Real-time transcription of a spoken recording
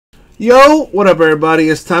Yo, what up, everybody?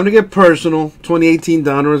 It's time to get personal. 2018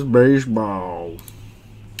 Donruss Baseball.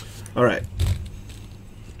 All right.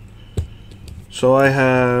 So I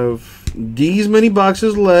have these many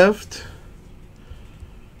boxes left.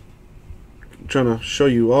 I'm trying to show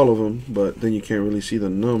you all of them, but then you can't really see the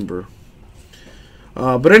number.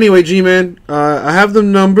 But anyway, G-Man, I have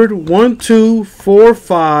them numbered 1, 2, 4,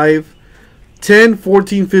 5, 10,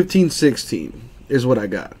 14, 15, 16 is what I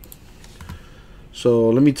got. So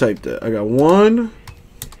let me type that. I got 1,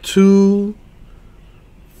 2,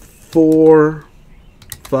 4,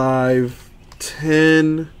 5,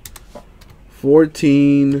 10,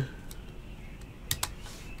 14,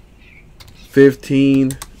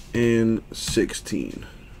 15, and 16.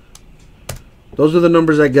 Those are the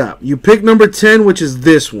numbers I got. You pick number 10, which is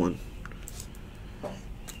this one.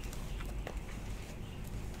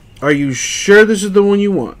 Are you sure this is the one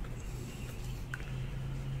you want?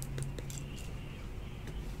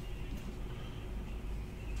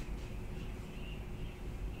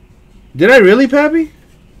 Did I really, Pappy?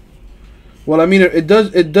 Well, I mean, it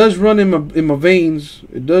does run in my veins.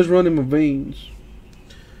 It does run in my veins.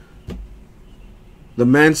 The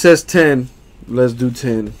man says 10. Let's do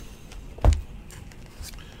 10.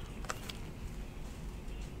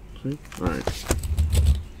 See? All right.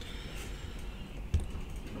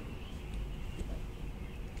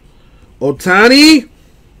 Otani.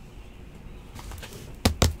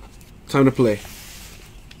 Time to play.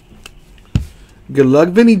 Good luck,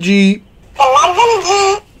 Vinny G. Good luck, Vinny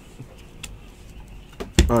G.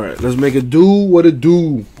 Alright, let's make it do what it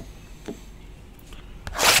do.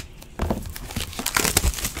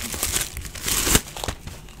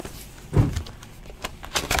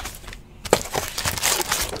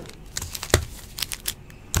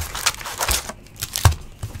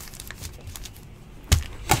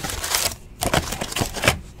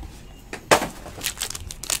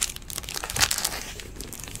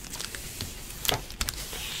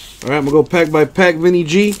 Alright, I'm gonna go pack by pack, Vinny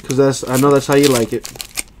G, because I know that's how you like it.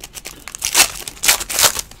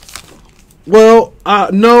 Well,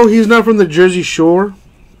 no, he's not from the Jersey Shore.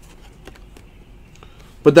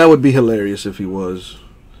 But that would be hilarious if he was.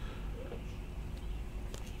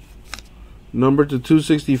 Number to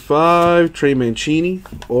 265, Trey Mancini,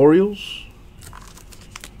 Orioles.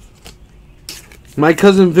 My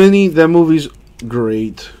Cousin Vinny, that movie's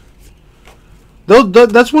great.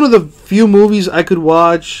 That's one of the few movies I could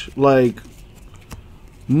watch like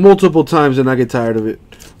multiple times and not get tired of it.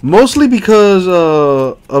 Mostly because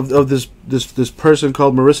of this person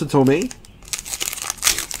called Marissa Tomei.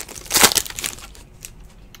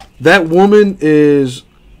 That woman is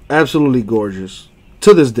absolutely gorgeous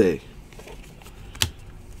to this day.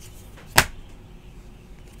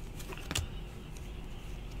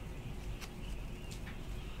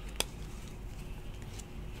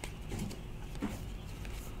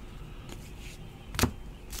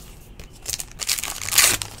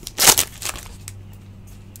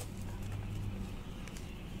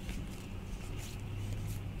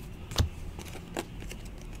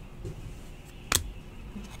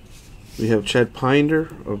 We have Chad Pinder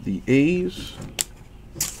of the A's.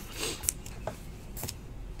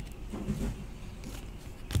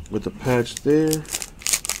 With the patch there.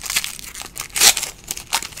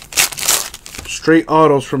 Straight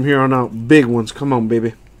autos from here on out. Big ones. Come on,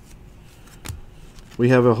 baby. We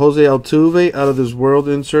have a Jose Altuve out of this world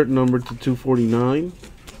insert number to 249.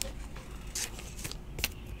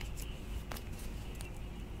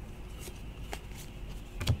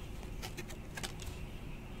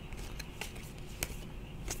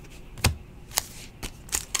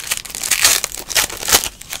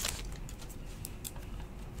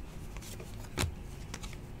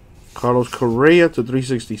 Carlos Correa to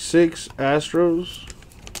 366, Astros.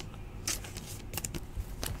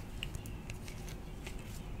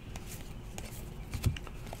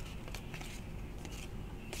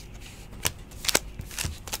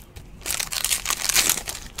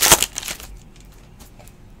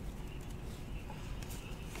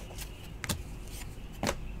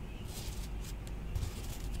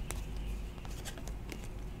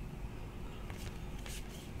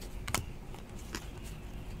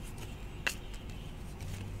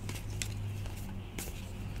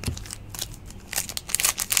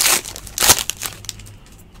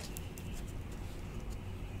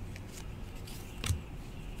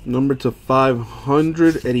 Number to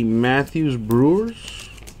 500, Eddie Matthews, Brewers.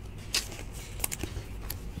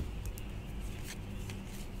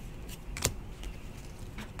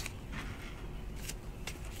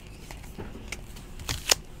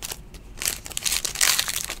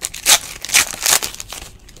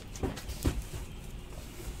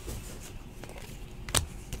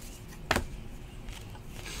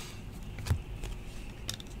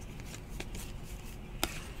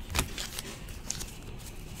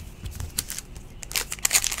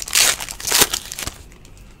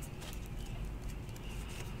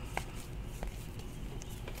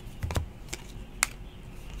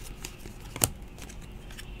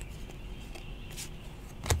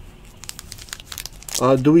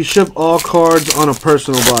 Do we ship all cards on a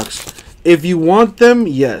personal box? If you want them,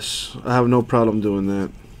 yes. I have no problem doing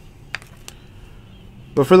that.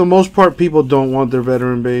 But for the most part, people don't want their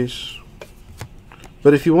veteran base.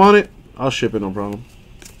 But if you want it, I'll ship it, no problem.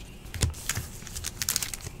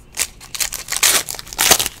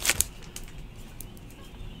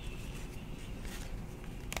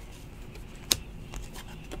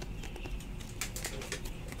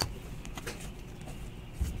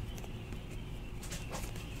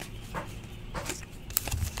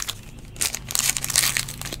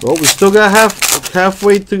 Well, we still got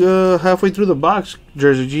halfway through the box,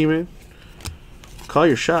 Jersey G, man. Call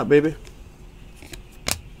your shot, baby.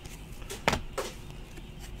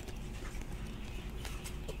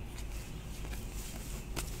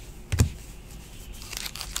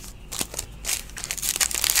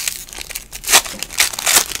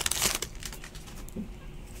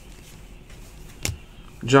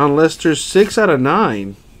 John Lester, 6 out of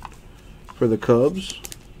 9 for the Cubs.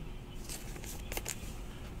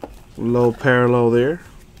 Low parallel there.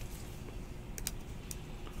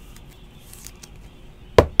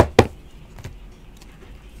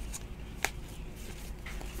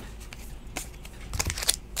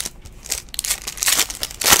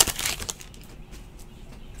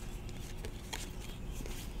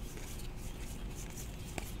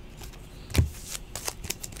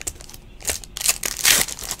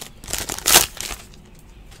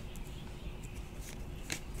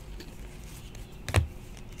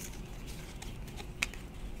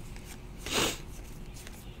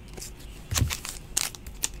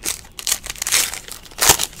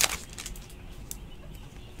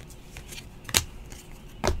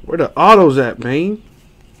 Where the autos at, man?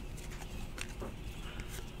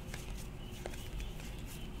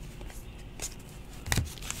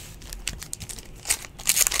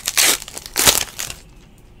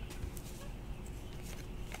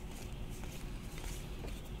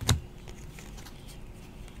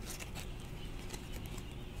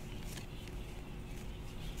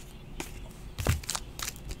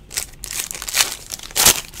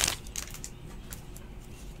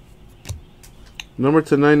 Number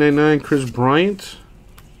to 999, Chris Bryant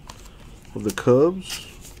of the Cubs.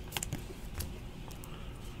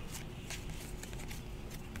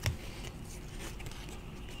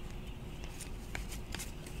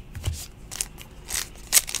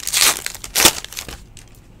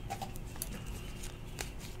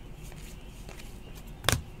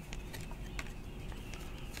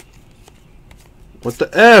 What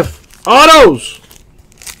the F? Autos!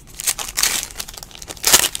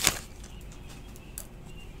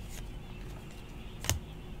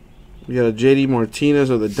 We got a JD Martinez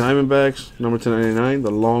of the Diamondbacks, number 299,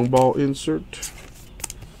 the long ball insert.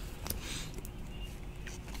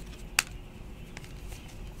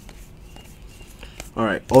 All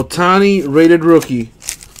right, Ohtani rated rookie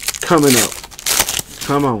coming up.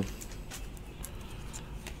 Come on.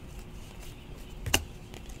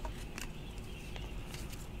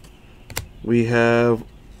 We have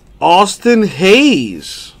Austin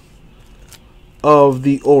Hayes of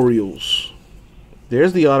the Orioles.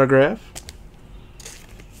 There's the autograph.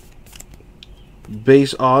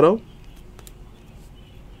 Base auto.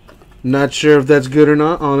 Not sure if that's good or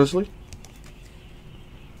not, honestly.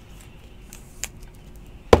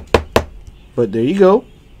 But there you go.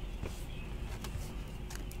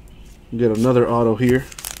 Get another auto here.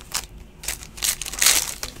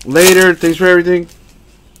 Later. Thanks for everything.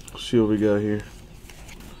 Let's see what we got here.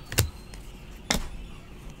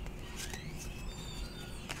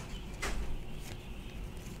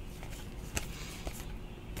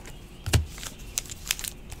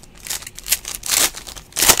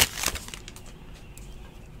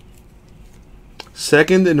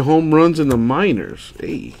 Second in home runs in the minors.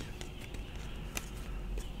 Hey.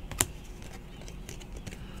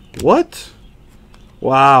 What?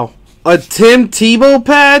 Wow. A Tim Tebow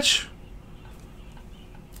patch?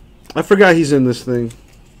 I forgot he's in this thing.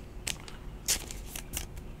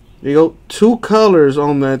 There you go. 2 colors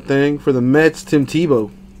on that thing for the Mets, Tim Tebow.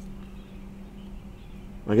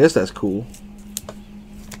 I guess that's cool.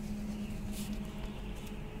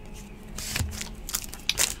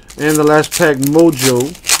 And the last pack,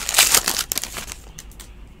 Mojo.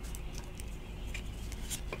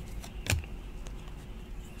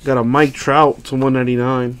 Got a Mike Trout to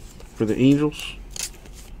 199 for the Angels.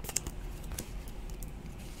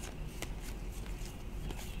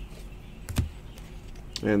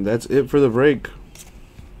 And that's it for the break.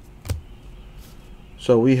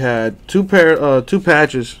 So we had two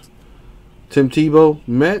patches. Tim Tebow,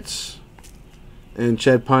 Mets, and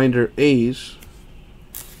Chad Pinder, A's.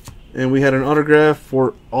 And we had an autograph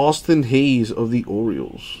for Austin Hayes of the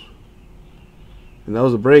Orioles. And that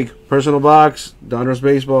was a break. Personal box, Donruss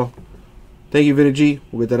Baseball. Thank you, Vinny G.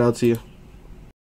 We'll get that out to you.